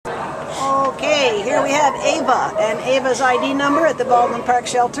Here we have Ava, and Ava's ID number at the Baldwin Park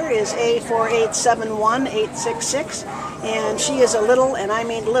shelter is A4871866, and she is a little, and I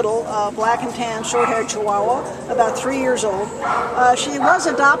mean little, black and tan, short-haired Chihuahua, about 3 years old. She was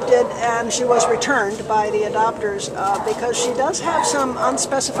adopted and she was returned by the adopters because she does have some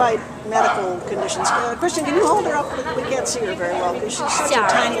unspecified medical conditions. Kristen, can you hold her up? We can't see her very well because she's such a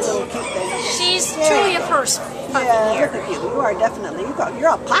tiny little cute thing. She's truly a person. Yeah, look at you. You are definitely,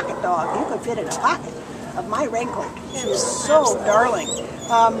 you're a pocket dog. You could fit in a pocket of my raincoat. She's so darling.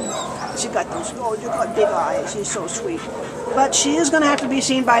 She's got those, you've got big eyes. She's so sweet. But she is going to have to be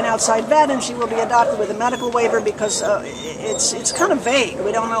seen by an outside vet, and she will be adopted with a medical waiver because it's kind of vague.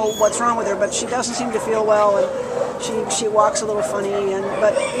 We don't know what's wrong with her, but she doesn't seem to feel well, and she walks a little funny,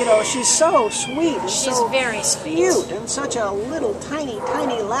 but you know, she's so sweet. And she's so very sweet. Cute, and such a little tiny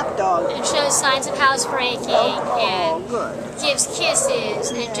lap dog. And shows signs of housebreaking and good. gives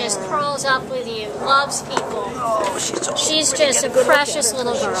kisses and just curls up with you, loves people. Oh, she's so She's just a precious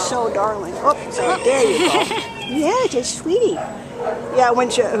little girl. She's so darling. Oh, sorry, there you go. Yeah, just sweetie. Yeah,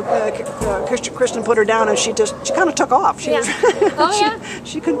 when Kristen put her down, and she kind of took off. She was,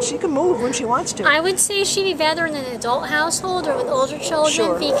 she can move when she wants to. I would say she'd be better in an adult household or with older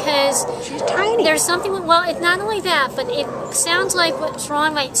children because she's tiny. There's something. Well, it's not only that, but it sounds like what's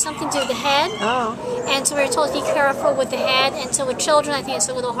wrong, like something to do with the head. Oh. And so we're told to be careful with the head. And so with children, I think it's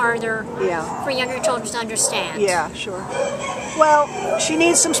a little harder for younger children to understand. Yeah, sure. Well, she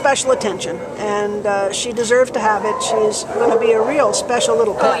needs some special attention, and she deserves to have it. She's going to be a real special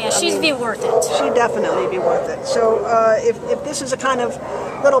little pet. Oh yeah, she'd be worth it. She'd definitely be worth it. So if this is a kind of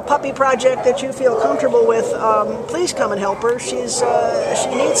little puppy project that you feel comfortable with, please come and help her. She needs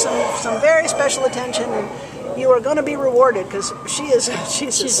some very special attention, and you are going to be rewarded because she's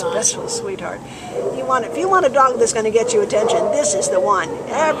a special sweetheart. If you want a dog that's going to get you attention, this is the one.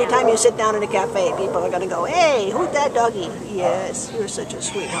 Every time you sit down in a cafe, people are going to go, "Hey, who's that doggy?" Yes, you're such a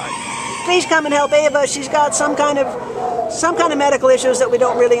sweetheart. Please come and help Ava. She's got some kind of medical issues that we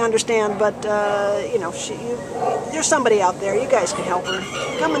don't really understand, but you know, there's somebody out there. You guys can help her.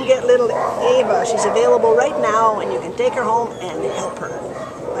 Come and get little Ava. She's available right now, and you can take her home and help her.